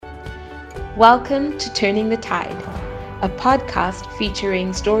Welcome to Turning the Tide, a podcast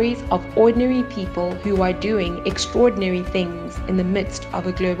featuring stories of ordinary people who are doing extraordinary things in the midst of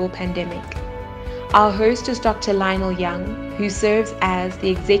a global pandemic. Our host is Dr. Lionel Young, who serves as the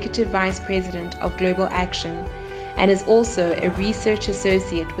Executive Vice President of Global Action and is also a research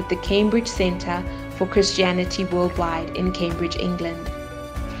associate with the Cambridge Centre for Christianity Worldwide in Cambridge, England.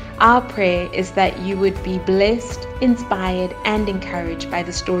 Our prayer is that you would be blessed, inspired, and encouraged by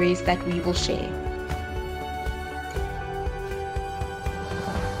the stories that we will share.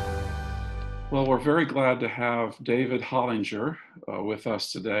 Well, we're very glad to have David Hollinger with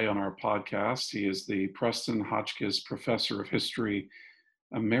us today on our podcast. He is the Preston Hotchkiss Professor of History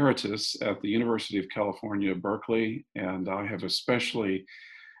Emeritus at the University of California, Berkeley, and I have especially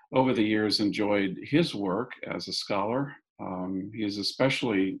over the years enjoyed his work as a scholar. He is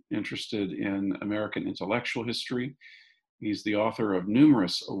especially interested in American intellectual history. He's the author of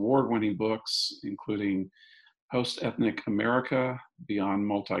numerous award-winning books, including Post-Ethnic America, Beyond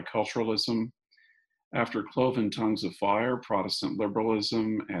Multiculturalism, After Cloven Tongues of Fire, Protestant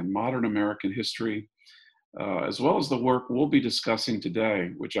Liberalism, and Modern American History, as well as the work we'll be discussing today,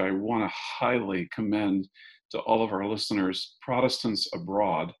 which I want to highly commend to all of our listeners, Protestants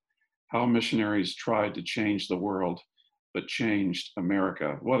Abroad, How Missionaries Tried to Change the World, but Changed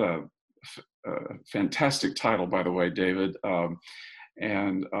America. What a fantastic title, by the way, David.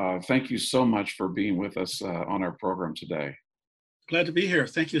 And thank you so much for being with us on our program today. Glad to be here.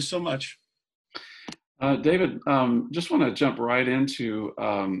 Thank you so much. David, just want to jump right into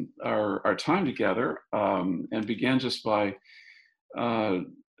our time together and begin just by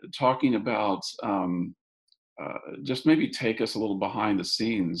talking about, just maybe take us a little behind the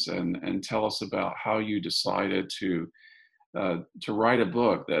scenes and tell us about how you decided to write a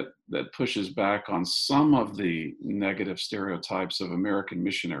book that pushes back on some of the negative stereotypes of American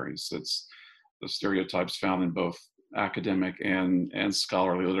missionaries. That's the stereotypes found in both academic and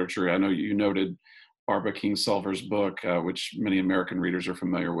scholarly literature. I know you noted Barbara Kingsolver's book, which many American readers are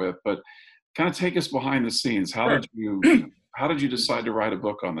familiar with, but kind of take us behind the scenes. How did you decide to write a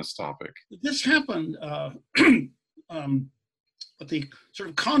book on this topic? This happened at the sort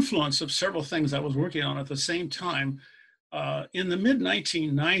of confluence of several things I was working on at the same time. In the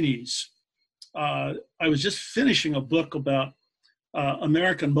mid-1990s, I was just finishing a book about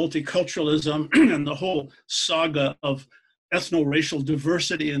American multiculturalism and the whole saga of ethno-racial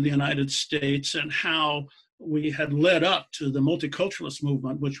diversity in the United States and how we had led up to the multiculturalist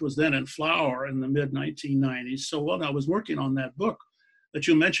movement, which was then in flower in the mid-1990s. So while I was working on that book that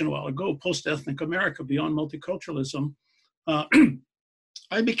you mentioned a while ago, Post-Ethnic America, Beyond Multiculturalism,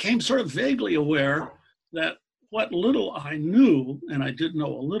 I became sort of vaguely aware that what little I knew, and I did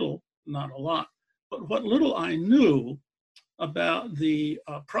know a little, not a lot, but what little I knew about the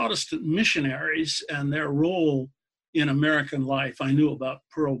Protestant missionaries and their role in American life. I knew about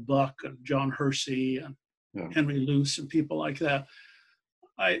Pearl Buck and John Hersey and Henry Luce and people like that.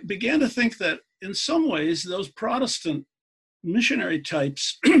 I began to think that in some ways, those Protestant missionary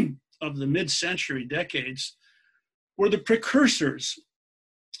types of the mid-century decades were the precursors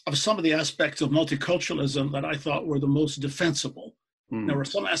of some of the aspects of multiculturalism that I thought were the most defensible. There were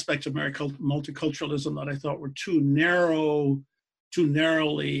some aspects of multiculturalism that I thought were too narrowly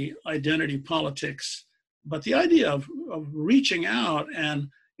identity politics. But the idea of reaching out and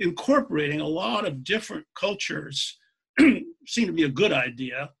incorporating a lot of different cultures seemed to be a good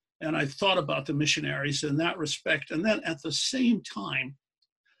idea. And I thought about the missionaries in that respect. And then at the same time,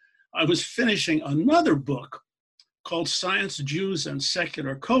 I was finishing another book called Science, Jews, and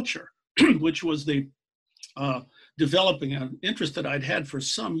Secular Culture, which was the developing an interest that I'd had for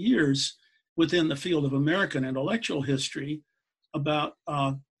some years within the field of American intellectual history about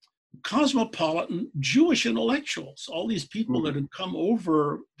cosmopolitan Jewish intellectuals, all these people that had come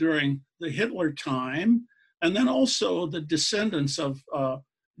over during the Hitler time, and then also the descendants of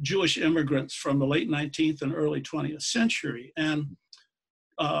Jewish immigrants from the late 19th and early 20th century. And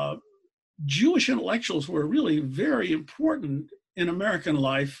Jewish intellectuals were really very important in American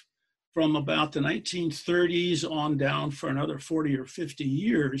life from about the 1930s on down for another 40 or 50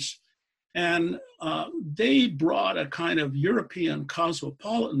 years. And they brought a kind of European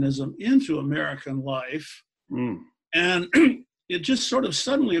cosmopolitanism into American life. And it just sort of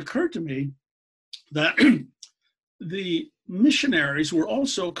suddenly occurred to me that the missionaries were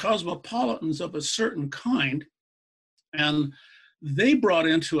also cosmopolitans of a certain kind. And they brought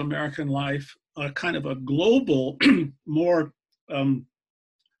into American life a kind of a global, more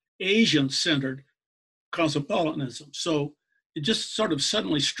Asian-centered cosmopolitanism. So it just sort of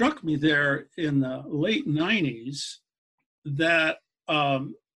suddenly struck me there in the late 90s that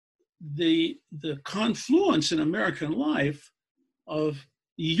the confluence in American life of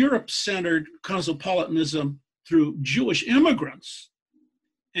Europe-centered cosmopolitanism through Jewish immigrants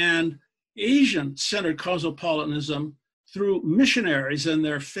and Asian-centered cosmopolitanism through missionaries and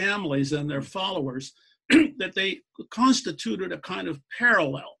their families and their followers, that they constituted a kind of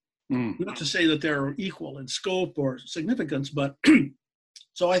parallel. Not to say that they're equal in scope or significance, but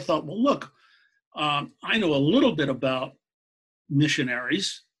so I thought, well, look, I know a little bit about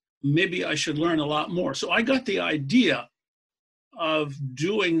missionaries. Maybe I should learn a lot more. So I got the idea of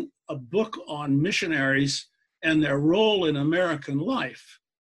doing a book on missionaries and their role in American life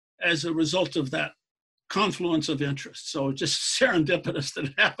as a result of that confluence of interest. So just serendipitous that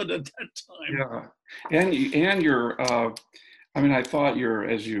it happened at that time. Yeah, and you're, I mean, I thought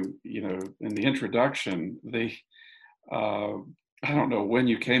as you know, in the introduction, I don't know when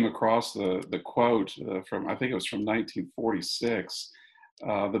you came across the quote from, I think it was from 1946,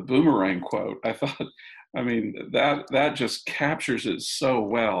 the boomerang quote. I thought, I mean, that just captures it so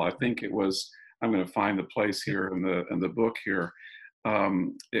well. I think it was, I'm going to find the place here in the book here.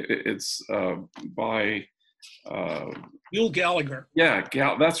 It's by Buell Gallagher. Yeah,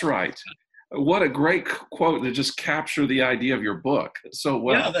 that's right. What a great quote to just capture the idea of your book so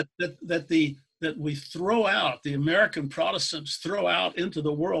well. Yeah, that we throw out, the American Protestants throw out into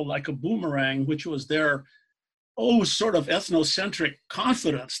the world like a boomerang, which was their sort of ethnocentric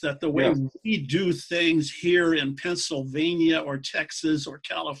confidence that the way we do things here in Pennsylvania or Texas or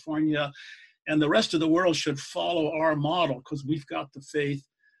California and the rest of the world should follow our model because we've got the faith.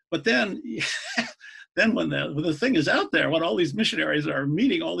 But then when the thing is out there, when all these missionaries are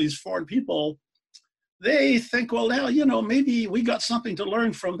meeting all these foreign people, they think, well, now, you know, maybe we got something to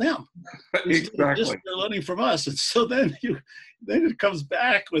learn from them. Exactly. Just they're learning from us. And so then it comes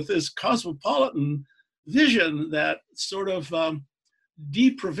back with this cosmopolitan vision that sort of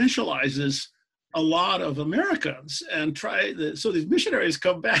deprovincializes a lot of Americans and so these missionaries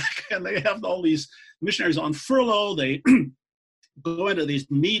come back and they have all these missionaries on furlough. They go into these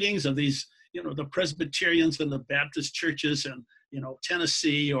meetings of these, you know, the Presbyterians and the Baptist churches in, you know,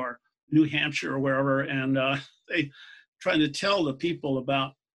 Tennessee or New Hampshire or wherever, and they trying to tell the people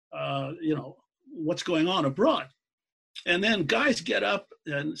about, you know, what's going on abroad. And then guys get up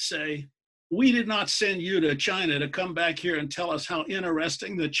and say, we did not send you to China to come back here and tell us how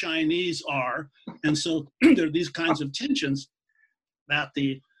interesting the Chinese are. And so there are these kinds of tensions that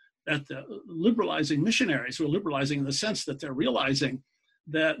the liberalizing missionaries who are liberalizing in the sense that they're realizing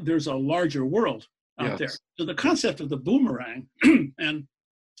that there's a larger world out there. So the concept of the boomerang, and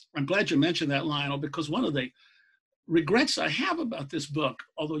I'm glad you mentioned that, Lionel, because one of the regrets I have about this book,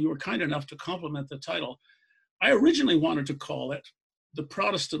 although you were kind enough to compliment the title, I originally wanted to call it The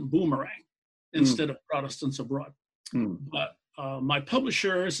Protestant Boomerang instead of Protestants Abroad. But my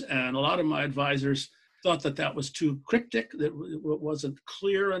publishers and a lot of my advisors thought that was too cryptic, that it wasn't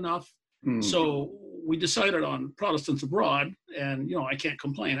clear enough. So we decided on Protestants Abroad, and, you know, I can't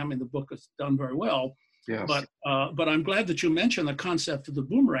complain. I mean, the book is done very well. Yes. But I'm glad that you mentioned the concept of the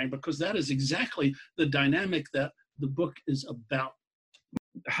boomerang, because that is exactly the dynamic that the book is about.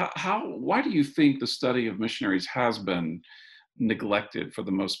 Why do you think the study of missionaries has been neglected for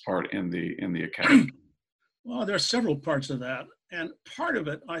the most part in the academy? Well, there are several parts of that, and part of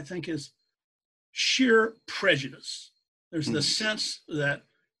it, I think, is sheer prejudice. There's the sense that,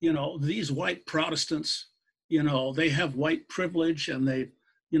 you know, these white Protestants, you know, they have white privilege and they've,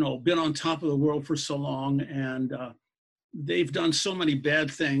 you know, been on top of the world for so long, and they've done so many bad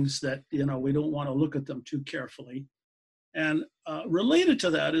things that, you know, we don't want to look at them too carefully. And related to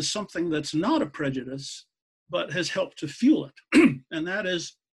that is something that's not a prejudice, but has helped to fuel it. And that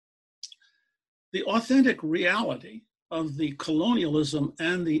is the authentic reality of the colonialism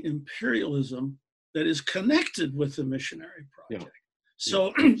and the imperialism that is connected with the missionary project.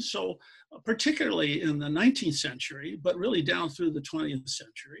 So particularly in the 19th century, but really down through the 20th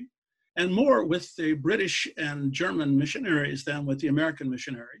century, and more with the British and German missionaries than with the American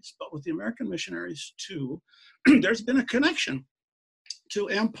missionaries, but with the American missionaries too, there's been a connection to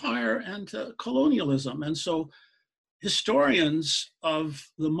empire and to colonialism. And so historians of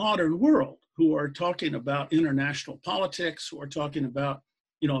the modern world who are talking about international politics, who are talking about,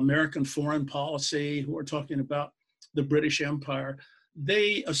 you know, American foreign policy, who are talking about the British Empire,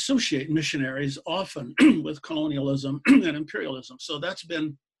 they associate missionaries often with colonialism and imperialism. So that's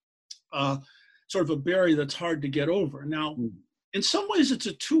been sort of a barrier that's hard to get over. Now, in some ways, it's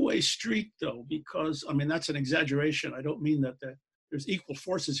a two-way street, though, because, I mean, that's an exaggeration. I don't mean that there's equal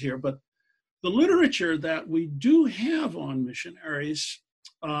forces here, but the literature that we do have on missionaries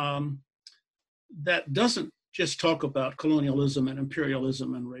that doesn't just talk about colonialism and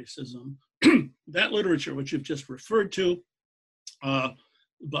imperialism and racism. That literature, which you've just referred to,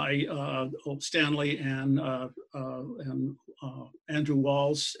 by Stanley and Andrew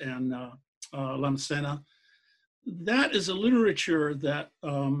Walls and Lamasena, that is a literature that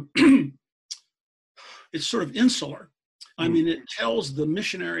it's sort of insular. I mean, it tells the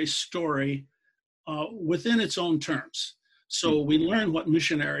missionary story within its own terms. So we learn what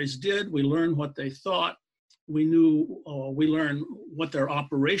missionaries did, we learn what they thought, we learn what their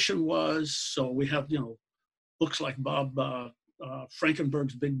operation was. So we have, books like Bob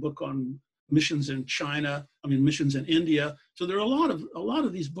Frankenberg's big book on missions in China, missions in India. So there are a lot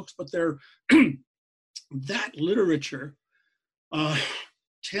of these books, but they're that literature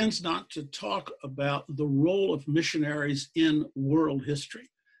tends not to talk about the role of missionaries in world history,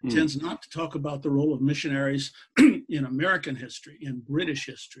 tends not to talk about the role of missionaries in American history, in British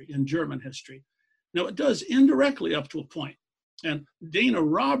history, in German history. Now, it does indirectly up to a point. And Dana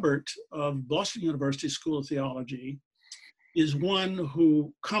Robert of Boston University School of Theology is one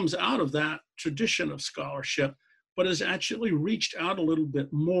who comes out of that tradition of scholarship, but has actually reached out a little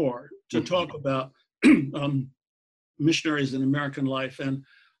bit more to talk about missionaries in American life. And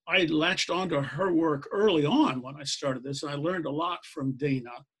I latched onto her work early on when I started this, and I learned a lot from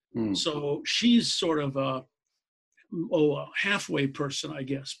Dana. So she's sort of a halfway person, I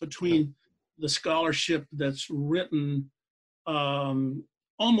guess, between the scholarship that's written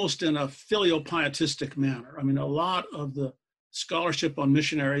almost in a filial pietistic manner. I mean, a lot of the scholarship on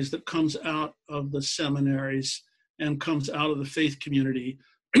missionaries that comes out of the seminaries and comes out of the faith community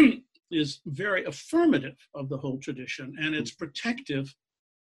is very affirmative of the whole tradition, and it's protective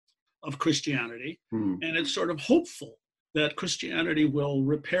of Christianity, and it's sort of hopeful that Christianity will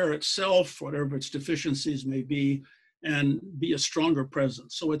repair itself, whatever its deficiencies may be, and be a stronger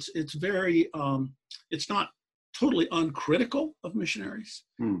presence. So it's very, it's not totally uncritical of missionaries,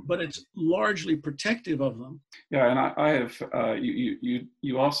 but it's largely protective of them. Yeah, and I have,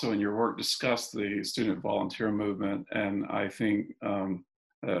 you also in your work discussed the student volunteer movement, and I think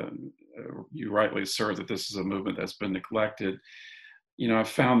you rightly assert that this is a movement that's been neglected. I've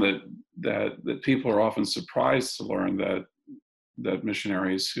found that people are often surprised to learn that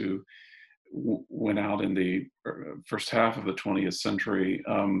missionaries who went out in the first half of the 20th century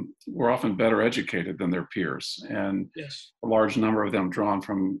were often better educated than their peers, and a large number of them drawn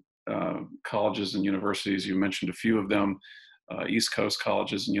from colleges and universities. You mentioned a few of them, East Coast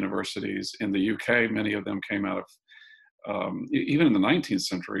colleges and universities. In the UK, many of them came out of, even in the 19th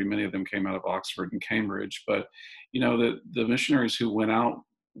century, many of them came out of Oxford and Cambridge. But the missionaries who went out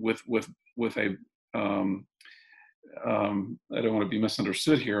with a I don't want to be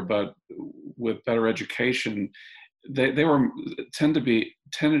misunderstood here, but with better education, they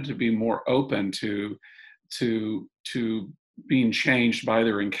tended to be more open to being changed by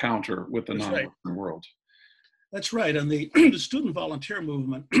their encounter with the non-Western world. That's right, and the student volunteer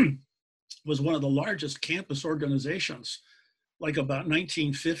movement was one of the largest campus organizations, like about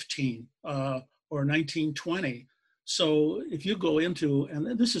 1915 or 1920. So if you go into,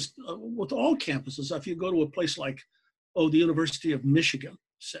 and this is with all campuses, if you go to a place like, the University of Michigan,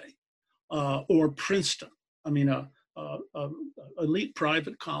 say, or Princeton, a elite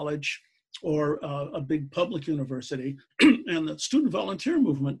private college, or a big public university, and the student volunteer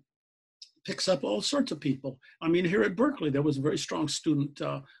movement picks up all sorts of people. Here at Berkeley, there was a very strong student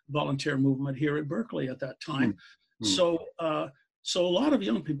volunteer movement here at Berkeley at that time. So a lot of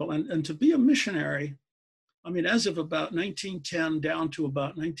young people, and to be a missionary, as of about 1910 down to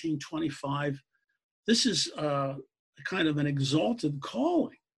about 1925, this is kind of an exalted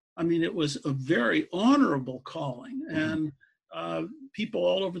calling. It was a very honorable calling, and people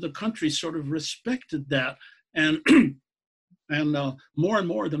all over the country sort of respected that. And more and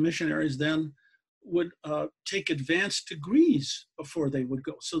more the missionaries then would take advanced degrees before they would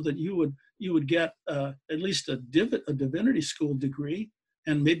go, so that you would get at least a divinity school degree,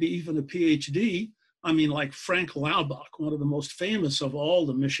 and maybe even a PhD. Like Frank Laubach, one of the most famous of all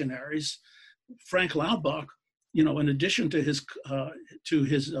the missionaries. Frank Laubach, in addition to his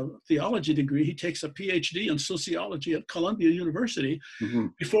theology degree, he takes a PhD in sociology at Columbia University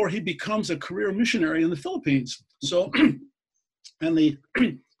before he becomes a career missionary in the Philippines. So, and the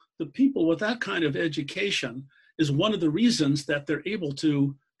people with that kind of education is one of the reasons that they're able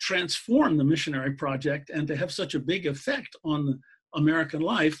to transform the missionary project and to have such a big effect on American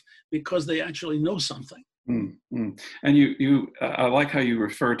life, because they actually know something. And you I like how you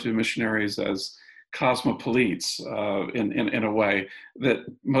refer to missionaries as cosmopolites in a way that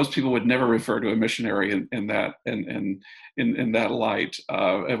most people would never refer to a missionary in that light.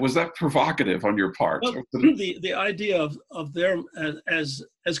 Was that provocative on your part? Well, the idea of them as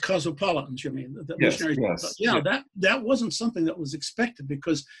cosmopolitans, you mean the Yes, missionaries? yes, Yeah, yes. that wasn't something that was expected,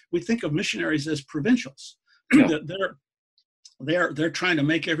 because we think of missionaries as provincials. Yeah. That they're trying to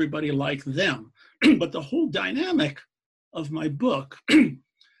make everybody like them. But the whole dynamic of my book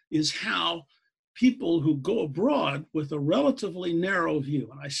is how people who go abroad with a relatively narrow view,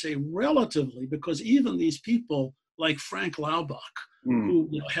 and I say relatively because even these people like Frank Laubach, who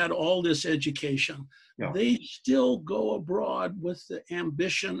had all this education, Yeah. they still go abroad with the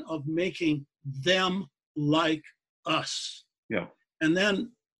ambition of making them like us. Yeah. And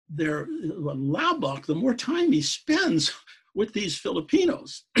then Laubach, the more time he spends with these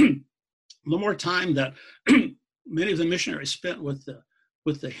Filipinos, the more time that many of the missionaries spent with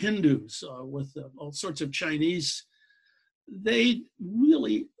the Hindus, with all sorts of Chinese, they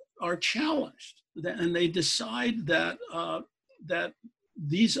really are challenged, and they decide that that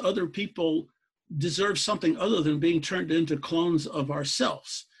these other people deserve something other than being turned into clones of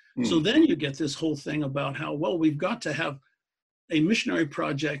ourselves. So then you get this whole thing about how, well, we've got to have a missionary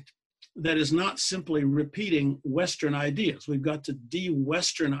project that is not simply repeating Western ideas. We've got to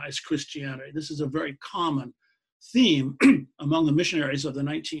de-Westernize Christianity. This is a very common theme among the missionaries of the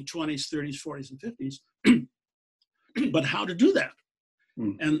 1920s, 30s, 40s, and 50s. But how to do that?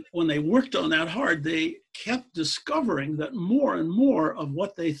 And when they worked on that hard, they kept discovering that more and more of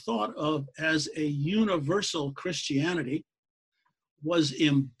what they thought of as a universal Christianity was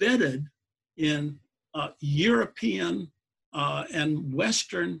embedded in European and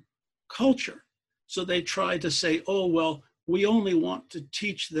Western culture. So they tried to say, oh, well, we only want to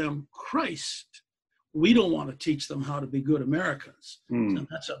teach them Christ. We don't want to teach them how to be good Americans. And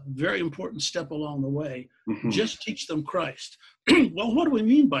that's a very important step along the way. Just teach them Christ. Well, what do we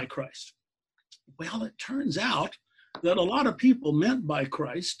mean by Christ? Well, it turns out that a lot of people meant by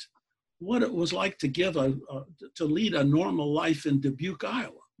Christ what it was like to to lead a normal life in Dubuque,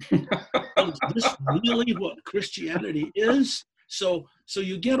 Iowa. Is this really what Christianity is? So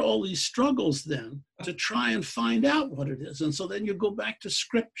you get all these struggles then to try and find out what it is. And so then you go back to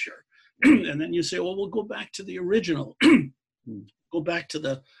Scripture. And then you say, well, we'll go back to the original, go back to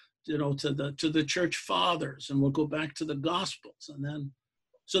the church fathers, and we'll go back to the Gospels. And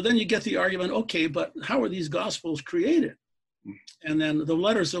then you get the argument, okay, but how are these Gospels created? And then the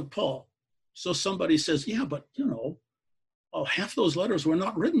letters of Paul. So somebody says, yeah, but half those letters were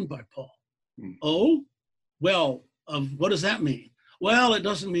not written by Paul. Oh, well, what does that mean? Well, it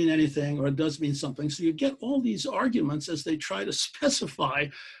doesn't mean anything, or it does mean something. So you get all these arguments as they try to specify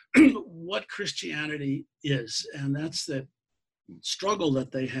what Christianity is. And that's the struggle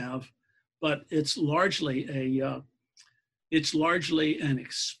that they have. But it's largely an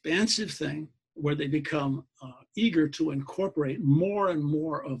expansive thing where they become eager to incorporate more and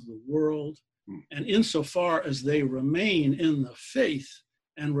more of the world. And insofar as they remain in the faith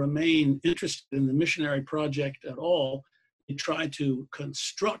and remain interested in the missionary project at all, they try to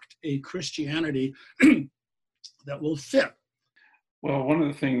construct a Christianity that will fit. Well, one of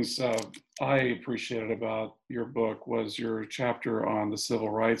the things I appreciated about your book was your chapter on the civil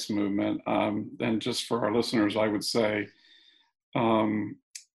rights movement. And just for our listeners, I would say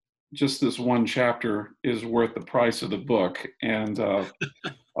just this one chapter is worth the price of the book. And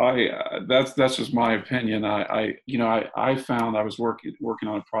that's just my opinion. I found I was working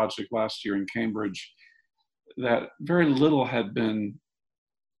on a project last year in Cambridge that very little had been.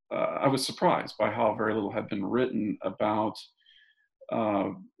 I was surprised by how very little had been written about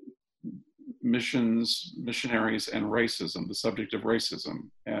missionaries, and racism, the subject of racism,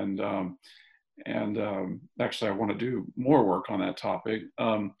 and actually I want to do more work on that topic.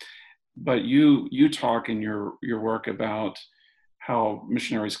 But you talk in your work about how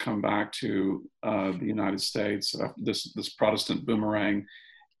missionaries come back to the United States, this Protestant boomerang,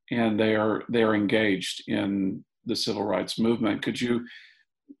 and they are engaged in the civil rights movement. Could you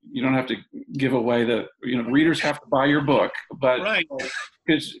don't have to give away that, readers have to buy your book, but right.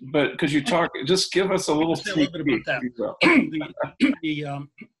 Could you talk, just give us a little bit about that.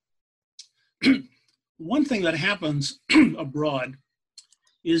 One thing that happens abroad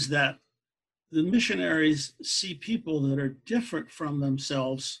is that the missionaries see people that are different from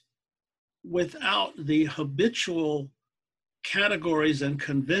themselves without the habitual categories and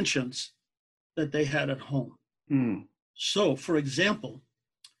conventions that they had at home. So, for example,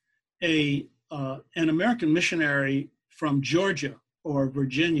 an American missionary from Georgia or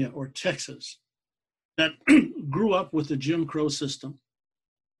Virginia or Texas that grew up with the Jim Crow system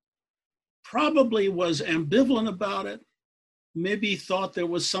probably was ambivalent about it, maybe thought there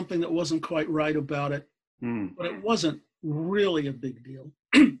was something that wasn't quite right about it, but it wasn't really a big deal.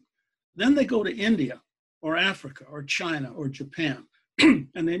 Then they go to India or Africa or China or Japan, and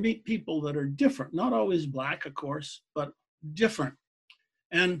they meet people that are different, not always black, of course, but different.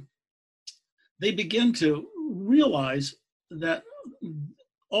 And they begin to realize that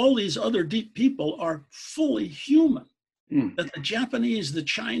all these other deep people are fully human, that the Japanese, the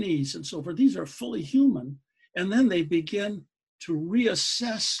Chinese, and so forth, these are fully human. And then they begin to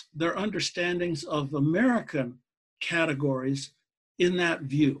reassess their understandings of American categories in that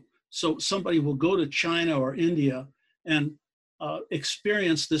view. So somebody will go to China or India and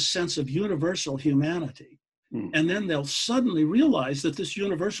experience this sense of universal humanity. And then they'll suddenly realize that this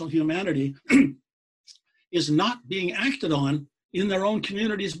universal humanity is not being acted on in their own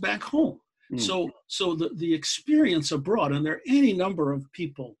communities back home. So the experience abroad, and there are any number of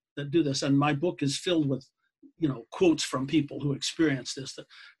people that do this, and my book is filled with, quotes from people who experienced this, that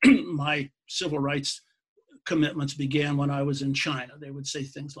my civil rights commitments began when I was in China. They would say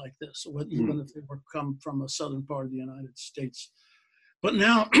things like this, even if they were come from a southern part of the United States. But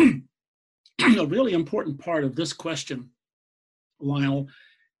now, a really important part of this question, Lionel,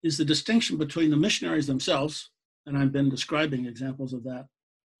 is the distinction between the missionaries themselves, and I've been describing examples of that,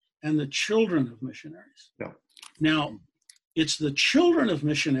 and the children of missionaries. Yeah. Now, it's the children of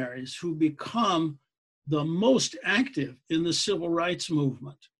missionaries who become the most active in the civil rights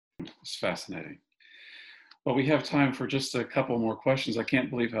movement. It's fascinating. Well, we have time for just a couple more questions. I can't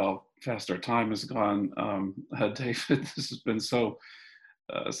believe how fast our time has gone. David, this has been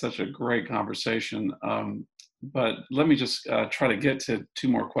such a great conversation. But let me just try to get to two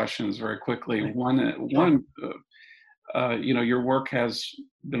more questions very quickly. One, your work has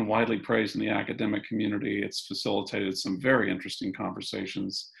been widely praised in the academic community. It's facilitated some very interesting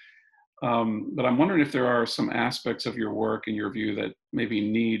conversations. But I'm wondering if there are some aspects of your work, in your view, that maybe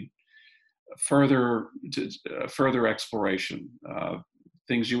need further exploration,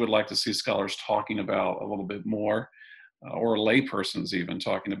 things you would like to see scholars talking about a little bit more, or laypersons even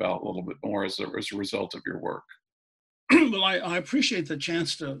talking about a little bit more as a result of your work. Well, I appreciate the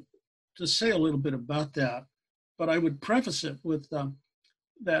chance to say a little bit about that, but I would preface it with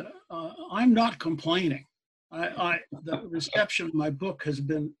that I'm not complaining. The reception of my book has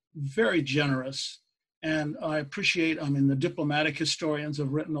been very generous, and I appreciate, the diplomatic historians have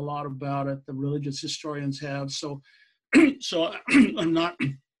written a lot about it, the religious historians have, so I'm not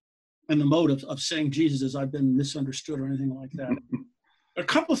in the mode of saying Jesus as I've been misunderstood or anything like that. A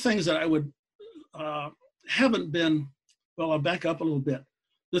couple of things that I would haven't been, well, I'll back up a little bit.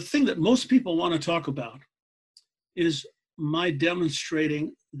 The thing that most people want to talk about is my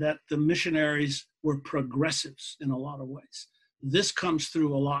demonstrating that the missionaries were progressives in a lot of ways. This comes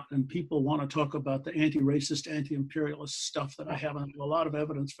through a lot, and people want to talk about the anti-racist, anti-imperialist stuff that I have, and a lot of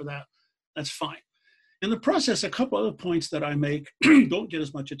evidence for that. That's fine. In the process, a couple other points that I make don't get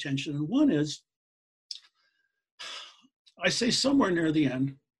as much attention, and one is, I say somewhere near the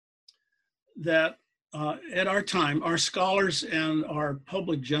end that at our time, our scholars and our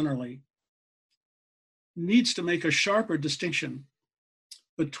public generally needs to make a sharper distinction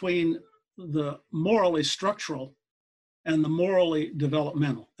between the morally structural and the morally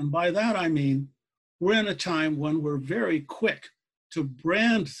developmental. And by that I mean, we're in a time when we're very quick to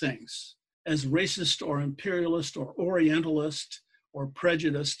brand things as racist or imperialist or orientalist or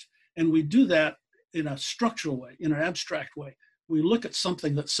prejudiced, and we do that in a structural way, in an abstract way. We look at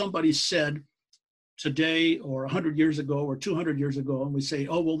something that somebody said today or 100 years ago or 200 years ago, and we say,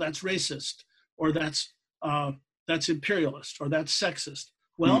 oh, well, that's racist, or that's imperialist, or that's sexist.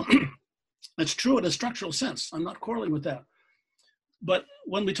 Well, that's true in a structural sense. I'm not quarreling with that. But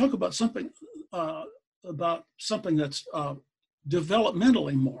when we talk about something that's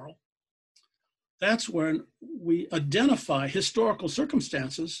developmentally moral, that's when we identify historical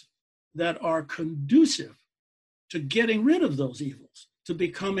circumstances that are conducive to getting rid of those evils, to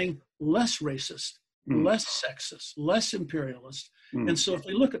becoming less racist, less sexist, less imperialist. And so if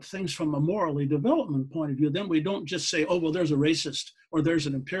we look at things from a morally development point of view, then we don't just say, oh, well, there's a racist or there's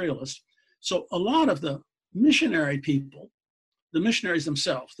an imperialist. So a lot of the missionary people, the missionaries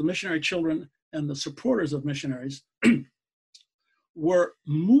themselves, the missionary children and the supporters of missionaries were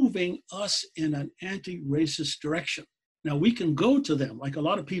moving us in an anti-racist direction. Now we can go to them, like a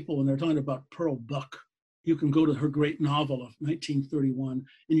lot of people when they're talking about Pearl Buck, you can go to her great novel of 1931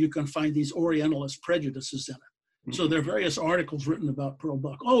 and you can find these Orientalist prejudices in it. So there are various articles written about Pearl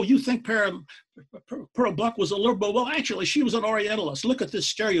Buck. Oh, you think Pearl Buck was a liberal? Well, actually, she was an Orientalist. Look at this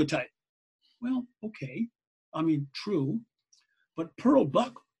stereotype. Well, okay, true. But Pearl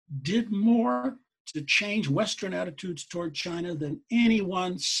Buck did more to change Western attitudes toward China than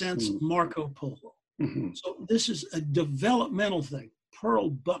anyone since Marco Polo. So this is a developmental thing. Pearl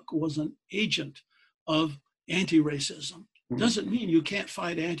Buck was an agent of anti-racism. Doesn't mean you can't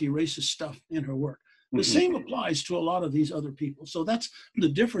find anti-racist stuff in her work. The same applies to a lot of these other people. So that's the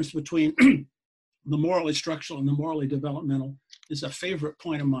difference between the morally structural and the morally developmental is a favorite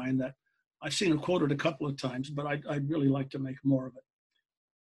point of mine that I've seen it quoted a couple of times, but I'd really like to make more of it.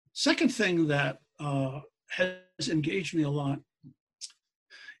 Second thing that has engaged me a lot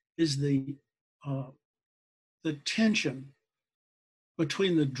is the tension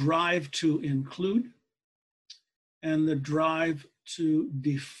between the drive to include and the drive to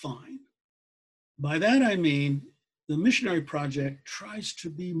define. By that I mean the missionary project tries to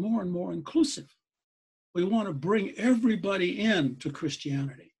be more and more inclusive. We want to bring everybody into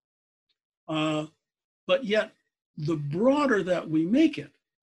Christianity. But yet, the broader that we make it,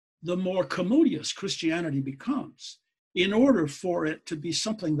 the more commodious Christianity becomes. In order for it to be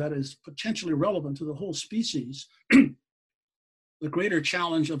something that is potentially relevant to the whole species, the greater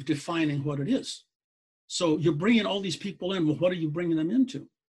challenge of defining what it is. So you're bringing all these people in, well, what are you bringing them into?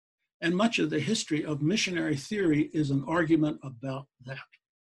 And much of the history of missionary theory is an argument about that.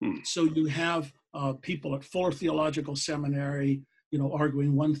 So you have people at Fuller Theological Seminary,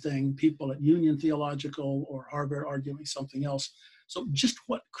 arguing one thing, people at Union Theological or Harvard arguing something else. So just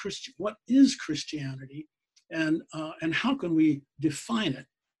what is Christianity, and how can we define it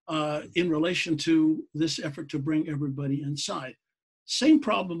in relation to this effort to bring everybody inside? Same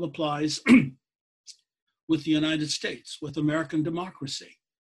problem applies with the United States, with American democracy.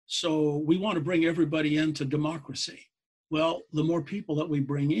 So we want to bring everybody into democracy. Well, the more people that we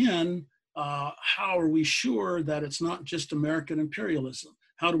bring in, how are we sure that it's not just American imperialism?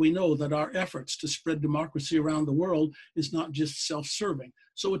 How do we know that our efforts to spread democracy around the world is not just self-serving?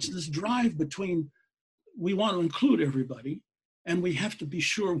 So it's this drive between, we want to include everybody, and we have to be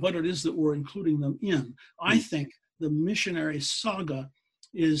sure what it is that we're including them in. I think the missionary saga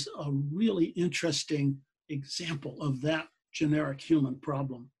is a really interesting example of that generic human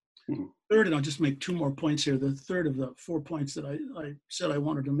problem. Third, and I'll just make two more points here. The third of the 4 points that I said I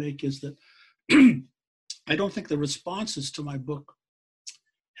wanted to make is that I don't think the responses to my book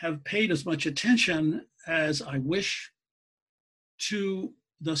have paid as much attention as I wish to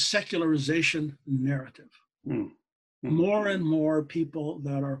the secularization narrative. More and more people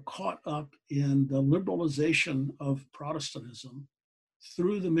that are caught up in the liberalization of Protestantism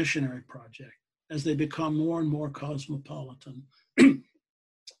through the missionary project as they become more and more cosmopolitan.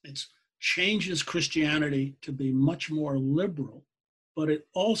 It changes Christianity to be much more liberal, but it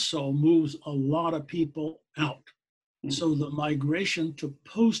also moves a lot of people out. So the migration to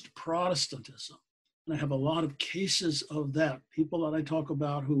post-Protestantism, and I have a lot of cases of that, people that I talk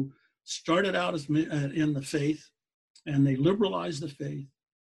about who started out as in the faith, and they liberalized the faith,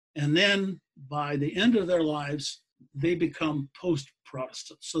 and then by the end of their lives, they become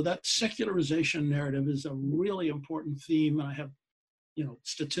post-Protestant. So that secularization narrative is a really important theme, and I have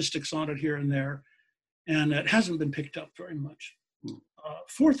statistics on it here and there, and it hasn't been picked up very much.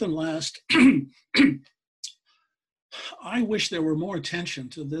 Fourth and last, I wish there were more attention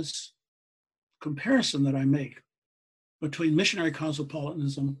to this comparison that I make between missionary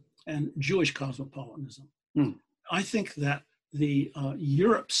cosmopolitanism and Jewish cosmopolitanism. I think that the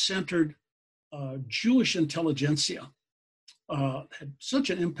Europe-centered Jewish intelligentsia had such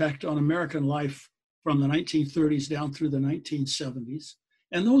an impact on American life from the 1930s down through the 1970s.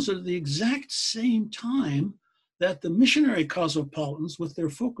 And those are the exact same time that the missionary cosmopolitans, with their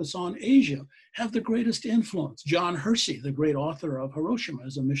focus on Asia, have the greatest influence. John Hersey, the great author of Hiroshima,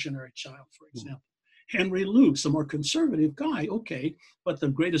 is a missionary child, for example. Henry Luce, a more conservative guy, okay, but the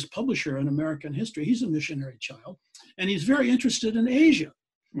greatest publisher in American history, he's a missionary child, and he's very interested in Asia.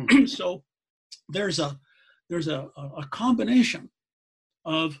 So there's a combination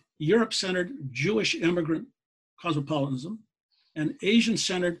of Europe-centered Jewish immigrant cosmopolitanism and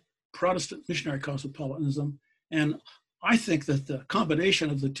Asian-centered Protestant missionary cosmopolitanism. And I think that the combination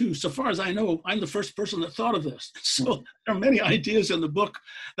of the two, so far as I know, I'm the first person that thought of this. So there are many ideas in the book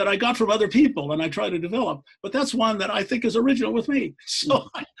that I got from other people and I try to develop, but that's one that I think is original with me. So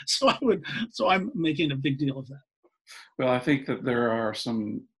I'm making a big deal of that. Well, I think that there are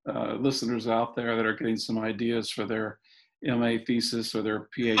some listeners out there that are getting some ideas for their MA thesis or their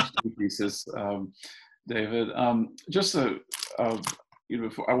PhD thesis, David. I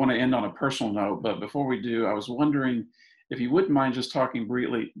want to end on a personal note, but before we do, I was wondering if you wouldn't mind just talking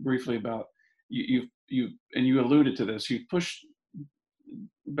briefly about you alluded to this. You pushed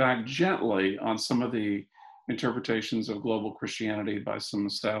back gently on some of the interpretations of global Christianity by some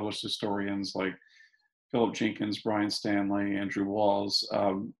established historians like Philip Jenkins, Brian Stanley, Andrew Walls,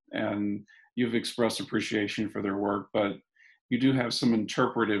 and you've expressed appreciation for their work, but you do have some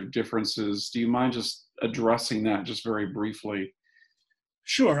interpretive differences. Do you mind just addressing that just very briefly?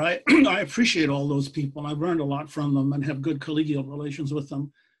 Sure. I appreciate all those people. I've learned a lot from them and have good collegial relations with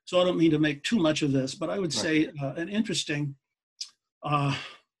them. So I don't mean to make too much of this, but I would say an interesting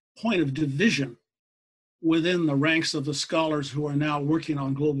point of division within the ranks of the scholars who are now working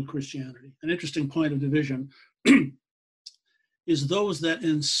on global Christianity. An interesting point of division is those that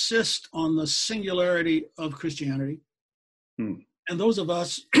insist on the singularity of Christianity, and those of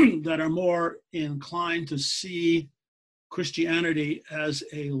us that are more inclined to see Christianity as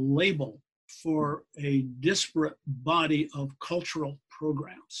a label for a disparate body of cultural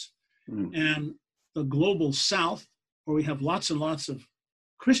programs. And the global South, where we have lots and lots of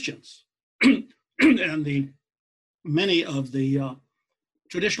Christians, and many of the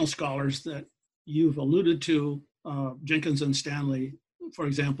traditional scholars that you've alluded to, Jenkins and Stanley, for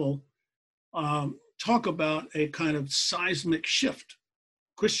example, talk about a kind of seismic shift.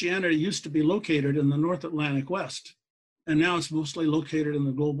 Christianity used to be located in the North Atlantic West, and now it's mostly located in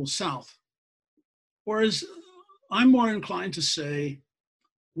the global South. Whereas I'm more inclined to say,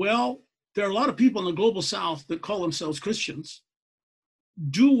 well, there are a lot of people in the global South that call themselves Christians.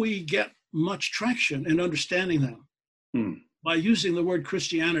 Do we get much traction in understanding them by using the word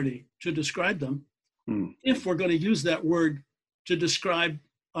Christianity to describe them, if we're going to use that word to describe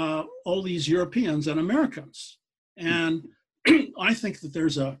all these Europeans and Americans? And I think that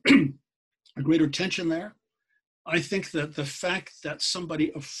there's a greater tension there. I think that the fact that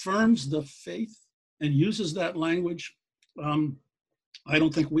somebody affirms the faith and uses that language, I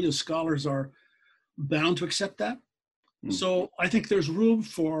don't think we as scholars are bound to accept that. So I think there's room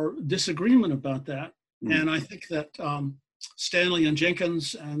for disagreement about that. And I think that Stanley and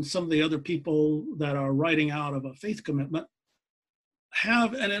Jenkins and some of the other people that are writing out of a faith commitment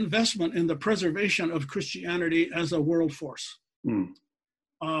have an investment in the preservation of Christianity as a world force.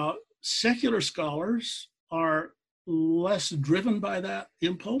 Secular scholars are less driven by that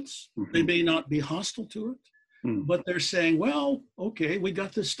impulse. They may not be hostile to it, but they're saying, well, okay, we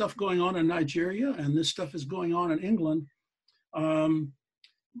got this stuff going on in Nigeria and this stuff is going on in England. How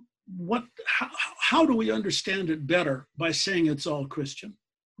do we understand it better by saying it's all Christian?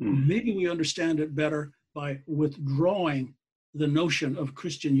 Maybe we understand it better by withdrawing the notion of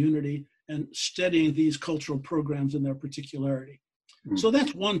Christian unity and studying these cultural programs in their particularity. So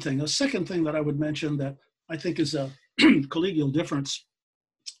that's one thing. A second thing that I would mention that I think is a collegial difference,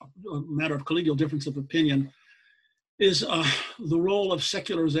 a matter of collegial difference of opinion, is the role of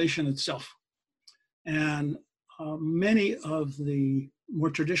secularization itself. And many of the more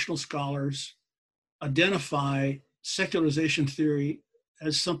traditional scholars identify secularization theory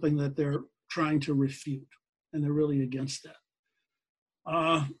as something that they're trying to refute, and they're really against that.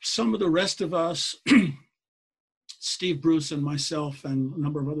 Some of the rest of us, Steve Bruce and myself and a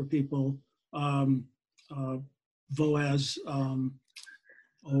number of other people, Voaz,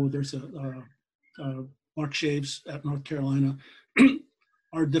 there's Mark Shaves at North Carolina,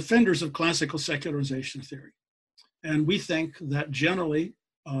 are defenders of classical secularization theory. And we think that generally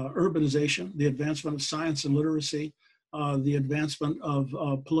urbanization, the advancement of science and literacy, the advancement of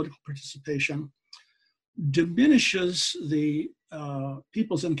political participation, diminishes the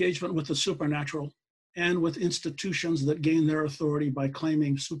people's engagement with the supernatural and with institutions that gain their authority by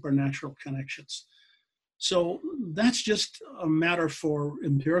claiming supernatural connections. So that's just a matter for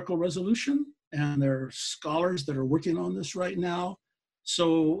empirical resolution, and there are scholars that are working on this right now.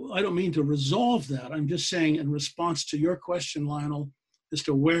 So I don't mean to resolve that. I'm just saying in response to your question, Lionel, as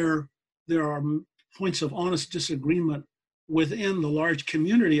to where there are points of honest disagreement within the large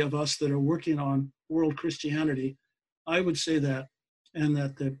community of us that are working on world Christianity, I would say that, and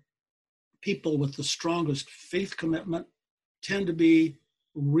that the people with the strongest faith commitment tend to be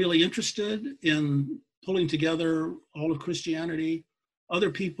really interested in pulling together all of Christianity. Other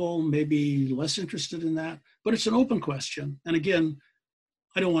people may be less interested in that, but it's an open question. And again,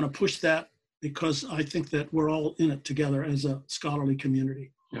 I don't want to push that because I think that we're all in it together as a scholarly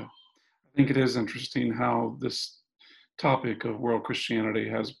community. Yeah, I think it is interesting how this topic of world Christianity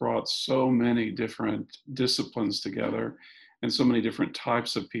has brought so many different disciplines together and so many different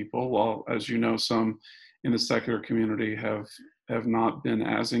types of people. While, as you know, some in the secular community have not been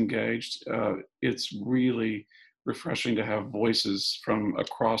as engaged. It's really refreshing to have voices from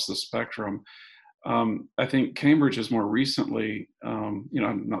across the spectrum. I think Cambridge has more recently, I'm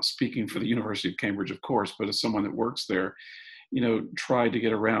not speaking for the University of Cambridge, of course, but as someone that works there, tried to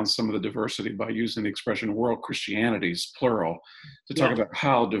get around some of the diversity by using the expression world Christianities, plural, to talk about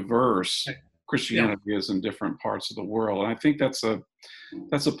how diverse Christianity is in different parts of the world. And I think that's a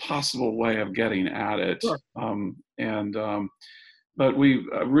possible way of getting at it. Sure. But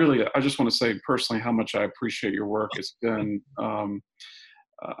I just want to say personally how much I appreciate your work. It's been,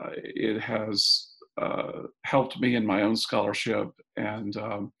 it has helped me in my own scholarship, and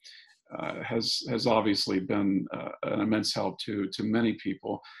has obviously been an immense help to many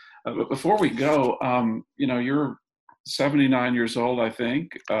people. But before we go, you're 79 years old, I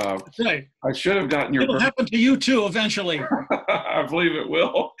think. Right. I should have gotten your. It'll happen to you too eventually. I believe it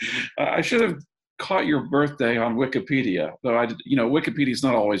will. I should have caught your birthday on Wikipedia, though Wikipedia is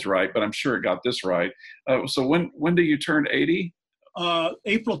not always right, but I'm sure it got this right. So when do you turn 80?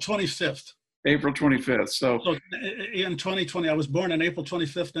 April 25th. April 25th. So in 2020, I was born on April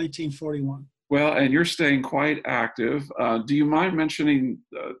 25th, 1941. Well, and you're staying quite active. Do you mind mentioning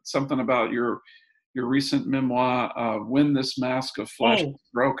something about your recent memoir, When This Mask of Flesh is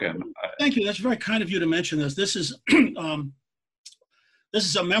Broken? Thank you. That's very kind of you to mention this. This is this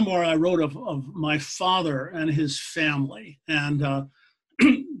is a memoir I wrote of my father and his family. And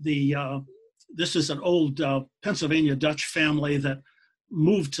this is an old Pennsylvania Dutch family that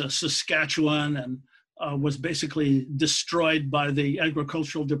moved to Saskatchewan and was basically destroyed by the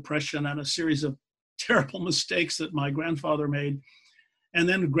agricultural depression and a series of terrible mistakes that my grandfather made, and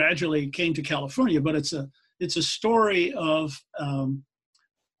then gradually came to California. But it's a story of a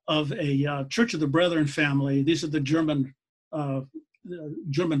Church of the Brethren family. These are the German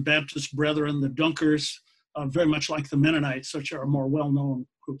Baptist Brethren, the Dunkers, very much like the Mennonites, which are a more well-known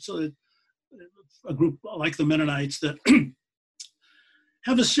group. So a group like the Mennonites that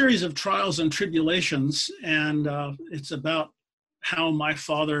have a series of trials and tribulations, and it's about how my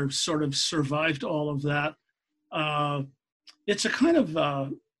father sort of survived all of that. It's a kind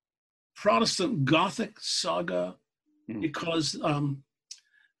of Protestant Gothic saga, because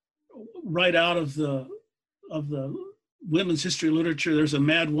right out of the women's history literature, there's a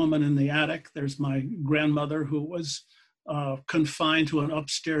mad woman in the attic. There's my grandmother who was confined to an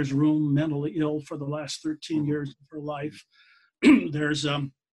upstairs room, mentally ill for the last 13 years of her life. There's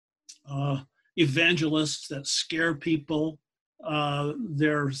evangelists that scare people.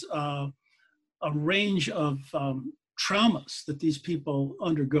 There's a range of traumas that these people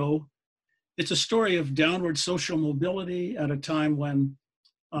undergo. It's a story of downward social mobility at a time when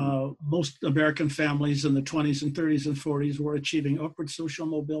most American families in the 20s and 30s and 40s were achieving upward social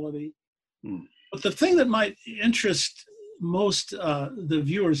mobility. But the thing that might interest most the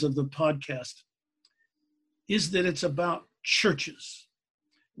viewers of the podcast is that it's about churches.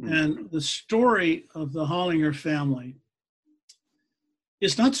 And the story of the Hollinger family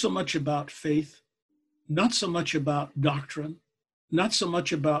is not so much about faith, not so much about doctrine, not so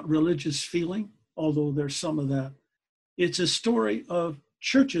much about religious feeling, although there's some of that. It's a story of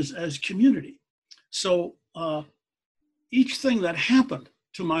churches as community. So each thing that happened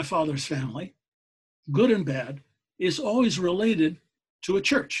to my father's family, good and bad, is always related to a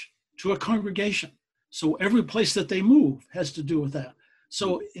church, to a congregation. So every place that they move has to do with that.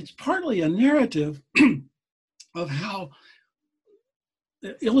 So it's partly a narrative of how,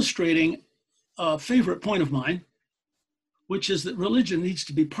 illustrating a favorite point of mine, which is that religion needs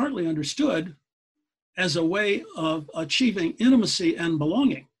to be partly understood as a way of achieving intimacy and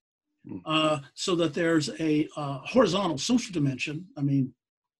belonging, so that there's a horizontal social dimension. I mean,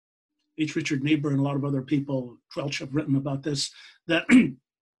 H. Richard Niebuhr and a lot of other people, Welch, have written about this, that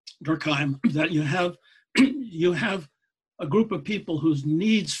Durkheim, that you have a group of people whose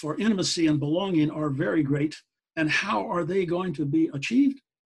needs for intimacy and belonging are very great. And how are they going to be achieved?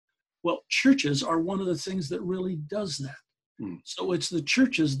 Well, churches are one of the things that really does that. So it's the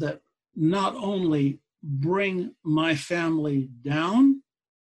churches that not only bring my family down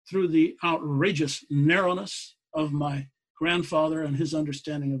through the outrageous narrowness of my grandfather and his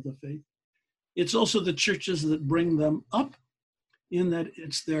understanding of the faith, it's also the churches that bring them up, in that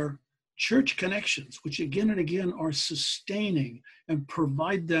it's their church connections, which again and again are sustaining and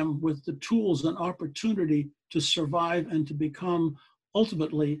provide them with the tools and opportunity to survive and to become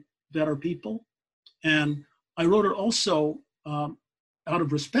ultimately better people. And I wrote it also out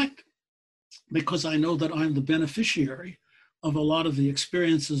of respect, because I know that I'm the beneficiary of a lot of the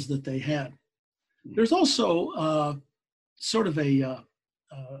experiences that they had. There's also sort of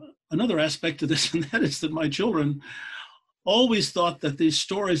another aspect to this, and that is that my children always thought that these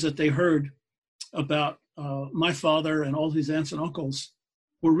stories that they heard about my father and all his aunts and uncles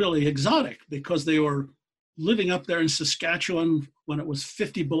were really exotic, because they were living up there in Saskatchewan when it was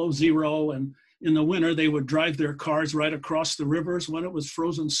 50 below zero, and in the winter, they would drive their cars right across the rivers when it was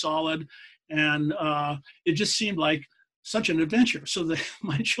frozen solid. And it just seemed like such an adventure. So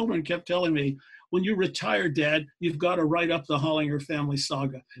my children kept telling me, when you retire, Dad, you've got to write up the Hollinger family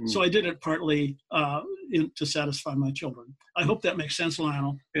saga. So I did it partly to satisfy my children. I hope that makes sense,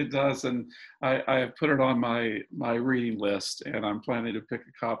 Lionel. It does, and I have put it on my reading list, and I'm planning to pick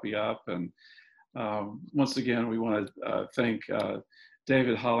a copy up. And once again, we want to thank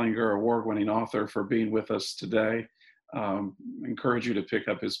David Hollinger, award-winning author, for being with us today. Encourage you to pick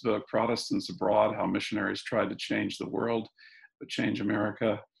up his book, Protestants Abroad: How Missionaries Tried to Change the World, but Changed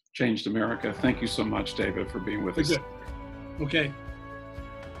America. Thank you so much, David, for being with us. Good. Okay.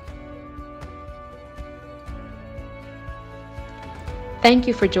 Thank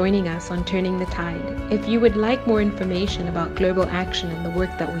you for joining us on Turning the Tide. If you would like more information about Global Action and the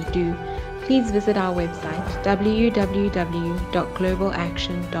work that we do, please visit our website,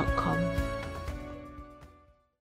 www.globalaction.com.